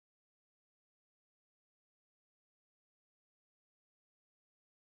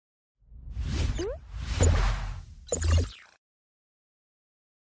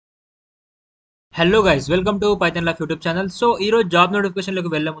Hello guys welcome to Python life YouTube channel. So ఈ రోజు job నోటిఫికేషన్లోకి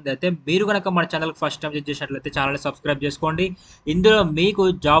వెళ్ళే ముందు అయితే మీరు కనుక మన ఛానల్ ఫస్ట్ టైం విజిట్ చేసినట్లయితే ఛానల్ సబ్స్క్రైబ్ చేసుకోండి. ఇందులో మీకు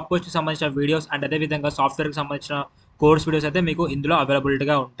జాబ్ పోస్ట్ సంబంధించిన వీడియోస్ అండ్ అదేవిధంగా సాఫ్ట్వేర్కి సంబంధించిన కోర్స్ వీడియోస్ అయితే మీకు ఇందులో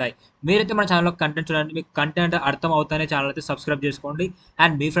అవైలబిలిటీగా ఉంటాయి. మీరైతే మన ఛానల్లో కంటెంట్ చూడండి, మీకు కంటెంట్ అర్థం అవుతానే ఛానల్ అయితే సబ్స్క్రైబ్ చేసుకోండి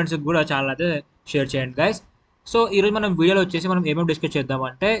అండ్ మీ ఫ్రెండ్స్కి కూడా ఛానల్ అయితే షేర్ చేయండి గైస్. సో ఈరోజు మనం వీడియోలో వచ్చేసి మనం ఏమేమి డిస్కస్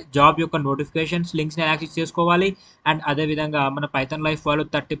చేద్దామంటే జాబ్ యొక్క నోటిఫికేషన్స్ లింక్స్ని యాక్సెస్ చేసుకోవాలి అండ్ అదేవిధంగా మన పైథాన్ లైఫ్ వాళ్ళు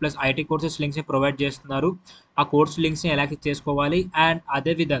 30+ ఐటీ కోర్సెస్ లింక్స్ని ప్రొవైడ్ చేస్తున్నారు. ఆ కోర్స్ లింక్స్ని ఎలా యాక్సెస్ చేసుకోవాలి అండ్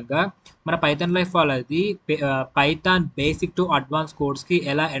అదేవిధంగా మన పైథాన్ లైఫ్ వాళ్ళది పైథాన్ బేసిక్ టు అడ్వాన్స్ కోర్స్కి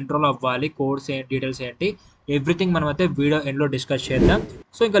ఎలా ఎన్రోల్ అవ్వాలి, కోర్స్ ఏంటి, డీటెయిల్స్ ఏంటి, ఎవ్రీథింగ్ మనం అయితే వీడియో ఎండ్లో డిస్కస్ చేద్దాం.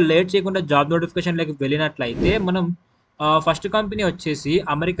 సో ఇంకా లేట్ చేయకుండా జాబ్ నోటిఫికేషన్లోకి వెళ్ళినట్లయితే మనం ఫస్ట్ కంపెనీ వచ్చేసి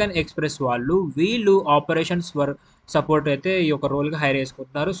అమెరికన్ ఎక్స్ప్రెస్ వాళ్ళు వీళ్ళు ఆపరేషన్స్ సపోర్ట్ అయితే ఈ యొక్క రోల్గా హైర్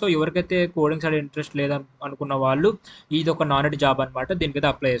చేసుకుంటున్నారు. సో ఎవరికైతే కోడింగ్ సైడ్ ఇంట్రెస్ట్ లేదని అనుకున్న వాళ్ళు ఇది ఒక నాన్ ఐటీ జాబ్ అనమాట, దీనికైతే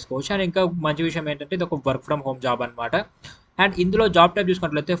అప్లై చేసుకోవచ్చు. అండ్ ఇంకా మంచి విషయం ఏంటంటే ఇది ఒక వర్క్ ఫ్రమ్ హోమ్ జాబ్ అనమాట. అండ్ ఇందులో జాబ్ టైప్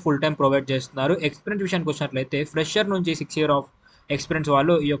చూసుకున్నట్లయితే ఫుల్ టైం ప్రొవైడ్ చేస్తున్నారు. ఎక్స్పీరియన్స్ విషయానికి వచ్చినట్లయితే ఫ్రెషర్ నుంచి 6 years ఆఫ్ ఎక్స్పీరియన్స్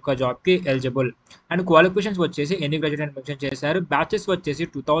వాళ్ళు ఈ యొక్క జాబ్కి ఎలిజిబుల్. అండ్ క్వాలిఫికేషన్స్ వచ్చేసి ఎన్ని గ్రాడ్యుయేట్ అని మెన్షన్ చేశారు. బ్యాచెస్ వచ్చేసి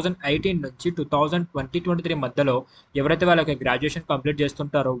 2018 నుంచి 2023 మధ్యలో ఎవరైతే వాళ్ళకి గ్రాడ్యుయేషన్ కంప్లీట్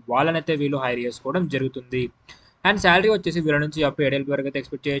చేస్తుంటారో వాళ్ళనైతే వీళ్ళు హైర్ చేసుకోవడం జరుగుతుంది. అండ్ శాలరీ వచ్చేసి వీళ్ళ నుంచి అప్ టు 7 వరకు అయితే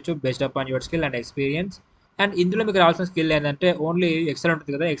ఎక్స్పెక్ట్ చేయొచ్చు based upon your skill and experience. And ఇందులో మీకు రావాల్సిన స్కిల్ ఏంటంటే ఓన్లీ ఎక్సెల్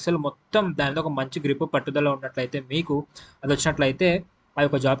ఉంటుంది కదా, ఎక్సెల్ మొత్తం దానిలో ఒక మంచి గ్రిప్ పట్టుదల ఉన్నట్లయితే మీకు అది వచ్చినట్లయితే ఆ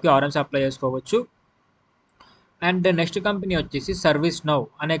యొక్క జాబ్కి ఆర్ఎంస్ అప్లై చేసుకోవచ్చు. అండ్ నెక్స్ట్ కంపెనీ వచ్చేసి సర్వీస్ నౌ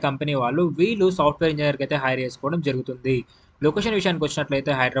అనే కంపెనీ వాళ్ళు వీళ్ళు సాఫ్ట్వేర్ ఇంజనీర్కి అయితే హైర్ చేసుకోవడం జరుగుతుంది. లొకేషన్ విషయానికి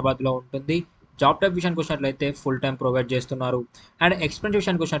వచ్చినట్లయితే హైదరాబాద్లో ఉంటుంది. జాబ్ టైప్ విషయానికి వచ్చినట్లయితే ఫుల్ టైం ప్రొవైడ్ చేస్తున్నారు. అండ్ ఎక్స్పీరియన్స్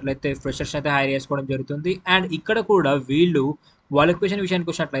విషయానికి వచ్చినట్లయితే ఫ్రెషర్స్ అయితే హైర్ చేసుకోవడం జరుగుతుంది. అండ్ ఇక్కడ కూడా వీళ్ళు క్వాలిఫికేషన్ విషయానికి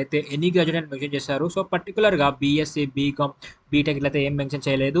వచ్చినట్లయితే ఎనీ గ్రాడ్యుయేట్ మెన్షన్ చేశారు. సో పర్టికులర్గా బీఎస్సీ, బీకామ్, బీటెక్ అయితే ఏం మెన్షన్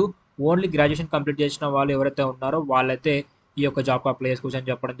చేయలేదు. ఓన్లీ గ్రాడ్యుయేషన్ కంప్లీట్ చేసిన వాళ్ళు ఎవరైతే ఉన్నారో వాళ్ళైతే ఈ యొక్క జాబ్ అప్లై చేసుకోవచ్చు అని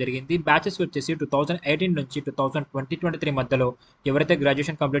చెప్పడం జరిగింది. బ్యాచెస్ వచ్చేసి 2018 నుంచి 2023 మధ్యలో ఎవరైతే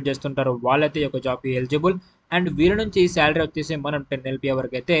గ్రాడ్యుయేషన్ కంప్లీట్ చేస్తుంటారో వాళ్ళైతే ఈ యొక్క జాబ్కి ఎలిజిబుల్. అండ్ వీళ్ళ నుంచి శాలరీ వచ్చేసి మనం 10 LPA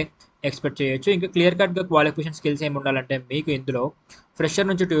వరకు అయితే ఎక్స్పెక్ట్ చేయొచ్చు. ఇంకా క్లియర్ కట్గా క్వాలిఫికేషన్ స్కిల్స్ ఏమి ఉండాలంటే మీకు ఇందులో ఫ్రెషర్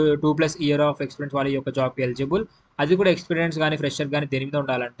నుంచి 2+ years ఆఫ్ ఎక్స్పీరియన్స్ వాళ్ళ యొక్క జాబ్కి ఎలిజిబుల్. అది కూడా ఎక్స్పీరియన్స్ కానీ ఫ్రెషర్ కానీ దేని మీద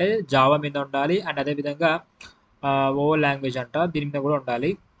ఉండాలంటే జావా మీద ఉండాలి. అండ్ అదేవిధంగా ఓవర్ లాంగ్వేజ్ అంట దీని మీద కూడా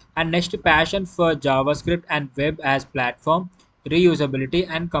ఉండాలి. And next, passion for JavaScript and web as platform, reusability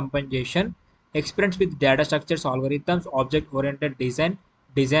and compensation, experience with data structures, algorithms, object-oriented design,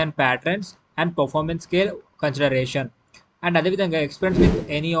 design patterns, and performance scale consideration. And అదేవిధంగా experience with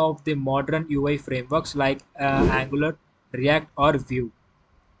any of the modern UI frameworks like Angular, React, or Vue.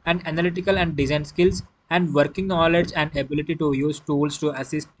 And analytical and design skills and working knowledge and ability to use tools to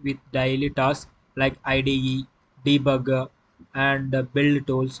assist with daily tasks like IDE, debugger, and build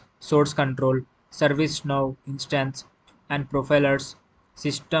tools, source control, service now instance, and profilers,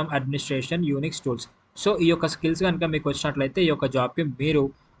 system administration, Unix tools. So ఈ యొక్క skills కనుక మీకు వచ్చినట్లయితే ఈ యొక్క జాబ్కి మీరు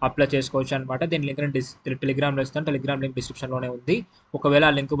apply చేసుకోవచ్చు అనమాట. దీని లింక్ నేను టెలిగ్రామ్లో ఇస్తాను. టెలిగ్రామ్ లింక్ డిస్క్రిప్షన్లోనే ఉంది. ఒకవేళ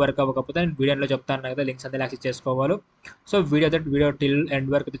ఆ లింక్ వర్క్ అవ్వకపోతే నేను వీడియోలో చెప్తాను కదా లింక్స్ అంతా యాక్సెస్ చేసుకోవాలి. సో వీడియో టిల్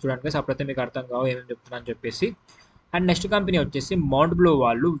ఎండ్ వరకు అయితే చూడండి కదా, అప్పుడైతే మీకు అర్థం కావు ఏమేమి చెప్తున్నాను చెప్పేసి. అండ్ నెక్స్ట్ కంపెనీ వచ్చేసి మౌంట్ బ్లూ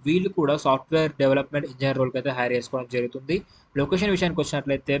వాళ్ళు వీళ్ళు కూడా సాఫ్ట్వేర్ డెవలప్మెంట్ ఇంజనీర్ రోల్కి అయితే హైర్ చేసుకోవడం జరుగుతుంది. లొకేషన్ విషయానికి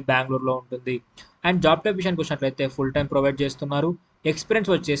వచ్చినట్లయితే బెంగళూరులో ఉంటుంది. అండ్ జాబ్ టైప్ విషయానికి వచ్చినట్లయితే ఫుల్ టైం ప్రొవైడ్ చేస్తున్నారు.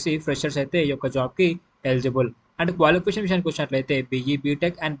 ఎక్స్పీరియన్స్ వచ్చేసి ఫ్రెషర్స్ అయితే ఈ యొక్క జాబ్కి ఎలిజిబుల్. అండ్ క్వాలిఫికేషన్ విషయానికి వచ్చినట్లయితే బీఈ,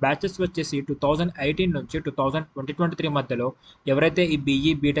 బీటెక్. అండ్ బ్యాచెస్ వచ్చేసి 2018 నుంచి 2023 మధ్యలో ఎవరైతే ఈ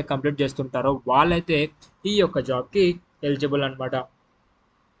బీఈ, బీటెక్ కంప్లీట్ చేస్తుంటారో వాళ్ళైతే ఈ యొక్క జాబ్కి ఎలిజిబుల్ అనమాట.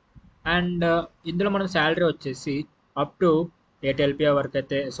 అండ్ ఇందులో మనం శాలరీ వచ్చేసి అప్ టు 8 LPA వరకు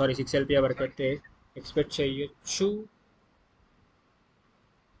అయితే 6 LPA వరకు అయితే ఎక్స్పెక్ట్ చేయొచ్చు.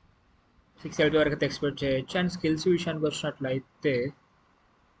 6 LPA వరకు అయితే ఎక్స్పెక్ట్ చేయొచ్చు. అండ్ స్కిల్స్ విషయానికి వచ్చినట్లయితే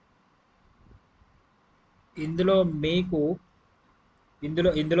ఇందులో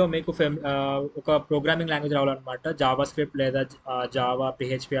మీకు ఒక ప్రోగ్రామింగ్ లాంగ్వేజ్ రావాలన్నమాట, జావా స్క్రిప్ట్ లేదా Java,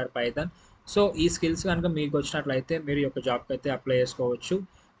 PHP are Python. So ఈ స్కిల్స్ కనుక మీకు వచ్చినట్లయితే మీరు ఈ యొక్క జాబ్కి అయితే అప్లై చేసుకోవచ్చు.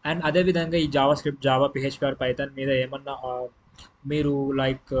 అండ్ అదేవిధంగా ఈ Java script, Java, PHP are Python మీద ఏమన్నా మీరు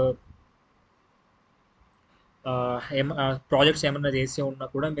లైక్ ప్రాజెక్ట్స్ ఏమన్నా చేసి ఉన్నా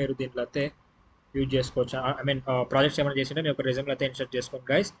కూడా మీరు దీంట్లో అయితే యూజ్ చేసుకోవచ్చు. ప్రాజెక్ట్స్ ఏమైనా చేసింటే మీ యొక్క రెజ్యూమ్లో అయితే ఇన్సర్ట్ చేసుకోండి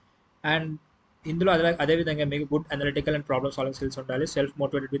గైస్. అండ్ ఇందులో అదేవిధంగా మీకు good analytical and problem solving skills ఉండాలి. Self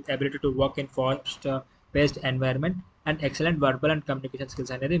motivated with ability to work in fast paced environment and excellent verbal and communication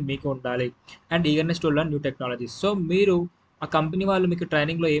skills అనేది మీకు ఉండాలి. And eagerness to learn new technologies. So మీరు ఆ company వాళ్ళు మీకు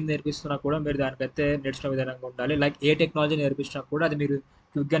ట్రైనింగ్లో ఏం నేర్పిస్తున్నా కూడా మీరు దానికైతే నేర్చుకునే విధంగా ఉండాలి. లైక్ ఏ టెక్నాలజీ నేర్పించినా కూడా అది మీరు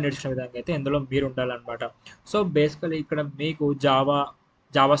క్విక్గా నేర్చుకునే విధంగా అయితే ఇందులో మీరు ఉండాలన్నమాట. సో బేసికలీ ఇక్కడ మీకు Java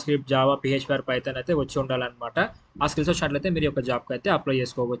Java script, Java, PHP, Python అయితే వచ్చి ఉండాలన్నమాట. ఆ స్కిల్స్ వచ్చినట్లయితే మీరు యొక్క జాబ్కి అయితే అప్లై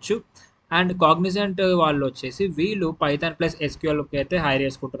చేసుకోవచ్చు. అండ్ కాగ్నిజెంట్ వాళ్ళు వచ్చేసి వీళ్ళు పైథాన్ ప్లస్ ఎస్క్యూఎల్కి అయితే హైర్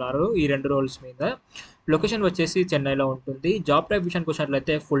చేసుకుంటున్నారు ఈ 2 రోల్స్ మీద. లొకేషన్ వచ్చేసి చెన్నైలో ఉంటుంది. జాబ్ టైప్ విషయానికి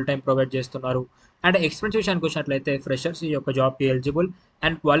వచ్చినట్లయితే ఫుల్ టైం ప్రొవైడ్ చేస్తున్నారు. అండ్ ఎక్స్పీరియన్స్ విషయానికి వచ్చినట్లయితే ఫ్రెషర్స్ ఈ యొక్క జాబ్కి ఎలిజిబుల్.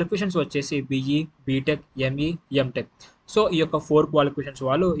 అండ్ క్వాలిఫికేషన్స్ వచ్చేసి BE, BTech, ME, MTech. So ఈ యొక్క 4 క్వాలిఫికేషన్స్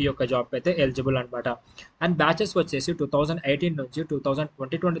వాళ్ళు ఈ యొక్క జాబ్కి అయితే ఎలిజిబుల్ అనమాట. అండ్ బ్యాచెస్ వచ్చేసి 2018 నుంచి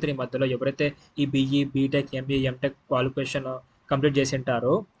 2023 మధ్యలో ఎవరైతే ఈ BE, BTech, ME, MTech qualification complete చేసి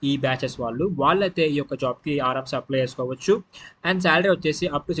ఉంటారో ఈ బ్యాచెస్ వాళ్ళైతే ఈ యొక్క జాబ్కి ఆరామ్స్ అప్లై చేసుకోవచ్చు. అండ్ శాలరీ వచ్చేసి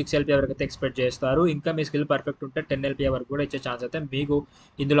అప్ టు 6 LPA వరకు అయితే ఎక్స్పెక్ట్ చేస్తారు. ఇంకా మీ స్కిల్ పర్ఫెక్ట్ ఉంటే 10 LPA వరకు కూడా ఇచ్చే ఛాన్స్ అయితే మీకు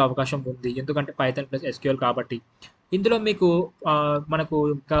ఇందులో అవకాశం ఉంది. ఎందుకంటే పైథాన్ ప్లస్ ఎస్క్యూఎల్ కాబట్టి. ఇందులో మీకు మనకు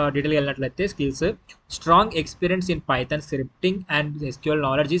ఇంకా డీటెయిల్గా వెళ్ళినట్లయితే skills strong experience in Python scripting and SQL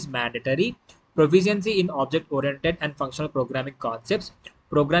knowledge is mandatory. Proficiency in object-oriented and functional programming concepts.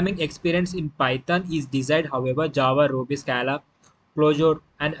 Programming experience in Python is desired, however, Java, Ruby, Scala, Clojure,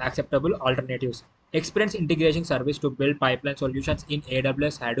 and acceptable alternatives. Experience integration service to build pipeline solutions in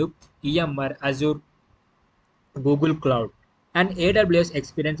AWS, Hadoop, EMR, Azure, Google Cloud. And AWS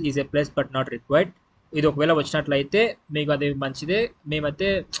experience is a plus but not required. ఇది ఒకవేళ వచ్చినట్లయితే మీకు అది మంచిదే. మేమైతే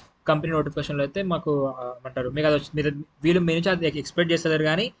company నోటిఫికేషన్లో అయితే మాకు ఏమంటారు మీకు అది మీరు వీళ్ళు మీ నుంచి అది ఎక్స్పెక్ట్ చేస్తారు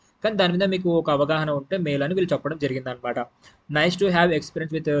కానీ దాని మీద మీకు ఒక అవగాహన ఉంటే మేల్ అని వీళ్ళు చెప్పడం జరిగిందనమాట. Nice to have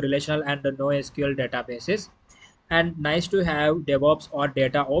experience with relational and no SQL databases. And nice to have DevOps are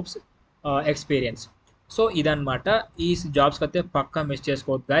data apps experience. So ఇదనమాట. ఈ జాబ్స్కి అయితే పక్కా మిస్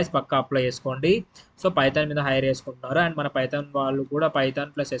చేసుకోవద్దు గైస్, పక్కా అప్లై చేసుకోండి. సో పైథాన్ మీద హైర్ చేసుకుంటున్నారు. అండ్ మన పైథాన్ వాళ్ళు కూడా పైథాన్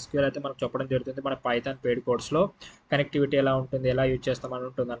ప్లస్ ఎస్క్యూఎల్ అయితే మనకు చెప్పడం జరుగుతుంది. మన పైథాన్ పెయిడ్ కోర్స్లో కనెక్టివిటీ ఎలా ఉంటుంది, ఎలా యూజ్ చేస్తామని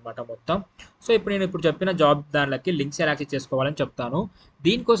ఉంటుంది అనమాట మొత్తం. సో నేను ఇప్పుడు చెప్పిన జాబ్ దానిలోకి లింక్స్ ఎలా యాక్సెస్ చేసుకోవాలని చెప్తాను.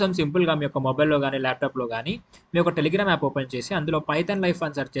 దీనికోసం సింపుల్గా మీ యొక్క మొబైల్లో కానీ ల్యాప్టాప్లో కానీ మీ యొక్క టెలిగ్రామ్ యాప్ ఓపెన్ చేసి అందులో పైథాన్ లైఫ్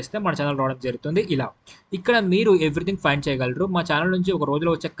అని సెర్చ్ చేస్తే మన ఛానల్ రావడం జరుగుతుంది. ఇలా ఇక్కడ మీరు ఎవ్రీథింగ్ ఫైండ్ చేయగలరు. మా ఛానల్ నుంచి ఒక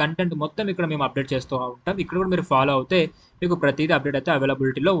రోజులో వచ్చే కంటెంట్ మొత్తం ఇక్కడ మేము అప్డేట్ చేస్తూ ఉంటాం. ఇక్కడ కూడా మీరు ఫాలో అవుతే మీకు ప్రతిదీ అప్డేట్ అయితే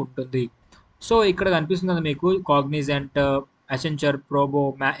అవైలబిలిటీలో ఉంటుంది. సో ఇక్కడ కనిపిస్తుంది కదా మీకు కాగ్నిజెంట్, అసెంచర్, ప్రోబో,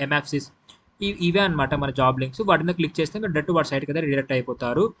 ఎమాక్సిస్ ఇవే అనమాట మన జాబ్ లింక్స్. వాటి మీద క్లిక్ చేస్తే మీరు డైరెక్ట్ వాటి సైట్కి అయితే రీడైరెక్ట్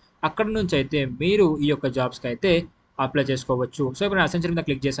అయిపోతారు. అక్కడ నుంచి అయితే మీరు ఈ యొక్క జాబ్స్కి అయితే అప్లై చేసుకోవచ్చు. సో ఇప్పుడు నేను అసెంచర్ మీద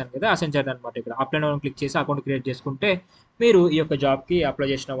క్లిక్ చేశాను కదా, అసెంచర్ అనమాట. ఇక్కడ అప్లై క్లిక్ చేసి అకౌంట్ క్రియేట్ చేసుకుంటే మీరు ఈ యొక్క జాబ్కి అప్లై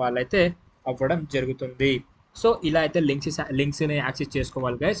చేసిన వాళ్ళైతే అవ్వడం జరుగుతుంది. సో ఇలా అయితే లింక్స్ని యాక్సెస్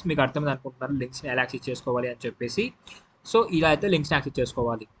చేసుకోవాలి గైస్. మీకు అర్థమైంది అనుకుంటున్నారు లింక్స్ని ఎలా యాక్సెస్ చేసుకోవాలి అని చెప్పేసి. సో ఇలా అయితే లింక్స్ని యాక్సెస్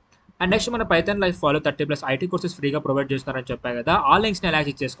చేసుకోవాలి. అండ్ నెక్స్ట్ మన Python life follow 30+ IT courses ఫ్రీగా ప్రొవైడ్ చేస్తున్నారని చెప్పారు కదా. ఆ లింక్స్ని ఎలా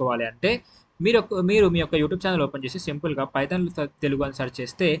యాక్సెస్ చేసుకోవాలి అంటే మీరు మీ యొక్క యూట్యూబ్ ఛానల్ ఓపెన్ చేసి సింపుల్గా పైథాన్ తెలుగు అని సెర్చ్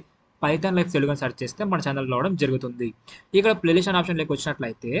చేస్తే, పైథాన్ లైఫ్ తెలుగు అని సెర్చ్ చేస్తే మన ఛానల్ రావడం జరుగుతుంది. ఇక్కడ ప్లేలిస్ట్ అనే ఆప్షన్లోకి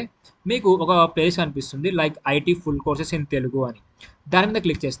వచ్చినట్లయితే మీకు ఒక ప్లేస్ కనిపిస్తుంది like IT full courses in Telugu అని. దాని మీద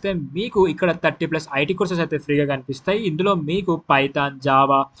క్లిక్ చేస్తే మీకు ఇక్కడ 30+ ఐటీ కోర్సెస్ అయితే ఫ్రీగా కనిపిస్తాయి. ఇందులో మీకు Python,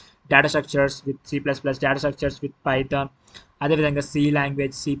 Java, data structures with C++, data structures with Python, అదేవిధంగా C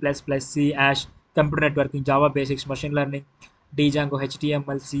language, C++, C ash, computer networking, Java basics, machine learning, Django,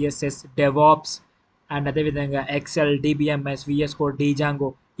 HTML, CSS, DevOps, and అదేవిధంగా XL, DBMS, VS code, Django,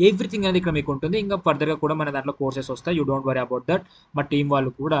 everything అనేది ఇక్కడ మీకు ఉంటుంది. ఇంకా ఫర్దర్గా కూడా మన దాంట్లో కోర్సెస్ వస్తాయి. You don't worry about that. మా టీం వాళ్ళు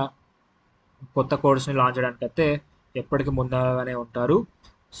కూడా కొత్త కోర్స్ని లాంచ్ చేయడానికి అయితే ఎప్పటికీ ముందుగానే ఉంటారు.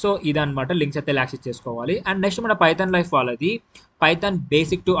 సో ఇదనమాట. లింక్స్ అయితే యాక్సెస్ చేసుకోవాలి. అండ్ నెక్స్ట్ మన పైథాన్ లైఫ్ వాళ్ళది Python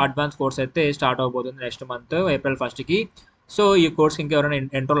basic to advance course అయితే స్టార్ట్ అవబోతుంది next month April 1st. So ఈ కోర్స్కి ఇంకా ఎవరైనా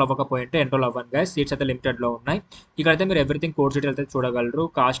ఎన్రోల్ అవ్వకపోయింటే ఎన్రోల్ అవ్వండి గైస్. సీట్స్ అయితే లిమిటెడ్లో ఉన్నాయి. ఇక్కడైతే మీరు ఎవ్రీథింగ్ కోర్స్ డీటెయిల్స్ అయితే చూడగలరు.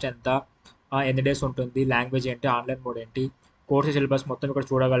 కాస్ట్ ఎంత, ఎన్ని డేస్ ఉంటుంది, లాంగ్వేజ్ ఏంటి, ఆన్లైన్ మోడ్ ఏంటి, కోర్స్ సిలబస్ మొత్తం ఇక్కడ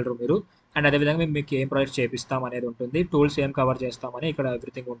చూడగలరు మీరు. అండ్ అదేవిధంగా మేము మీకు ఏం ప్రాజెక్ట్ చేపిస్తాం అనేది ఉంటుంది, టూల్స్ ఏం కవర్ చేస్తామని ఇక్కడ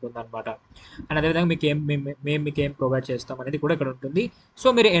ఎవ్రీథింగ్ ఉంటుంది అనమాట. అండ్ అదేవిధంగా మేము మీకు ఏం ప్రొవైడ్ చేస్తాం అనేది కూడా ఇక్కడ ఉంటుంది. సో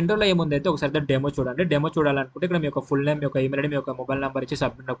మీరు ఎన్రోల్ అయ్యే ముందు అయితే ఒకసారి డెమో చూడండి. డెమో చూడాలనుకుంటే ఇక్కడ మీ యొక్క ఫుల్ నేమ్, మీ యొక్క ఈమెయిల్ ఐడి, మీ యొక్క మొబైల్ నెంబర్ ఇచ్చి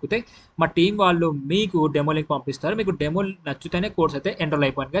సబ్మిట్ నొక్కితే మా టీం వాళ్ళు మీకు డెమో లింక్ పంపిస్తారు. మీకు డెమో నచ్చితేనే కోర్స్ అయితే ఎన్రోల్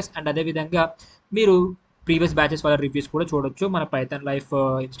అయిపోయింది గైస్. అండ్ అదేవిధంగా మీరు ప్రీవియస్ బ్యాచెస్ వాళ్ళ రివ్యూస్ కూడా చూడొచ్చు మన పైథాన్ లైఫ్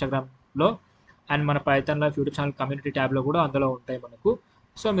ఇన్స్టాగ్రామ్లో. అండ్ మన Python life YouTube channel community ట్యాబ్లో కూడా అందులో ఉంటాయి మనకు.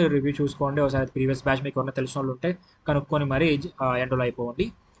 సో మీరు రివ్యూ చూసుకోండి. ఒకసారి ప్రీవియస్ బ్యాచ్ మీకు ఉన్న తెలిసిన వాళ్ళు ఉంటే కనుక్కొని మరీ ఎన్రోల్ అయిపోండి.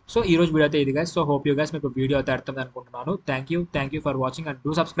 సో ఈ రోజు వీడియో అయితే ఇది guys. So hope you guys మీకు వీడియో అయితే అర్థం అనుకుంటున్నాను. Thank you for watching and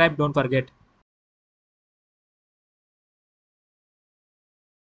do subscribe, don't forget.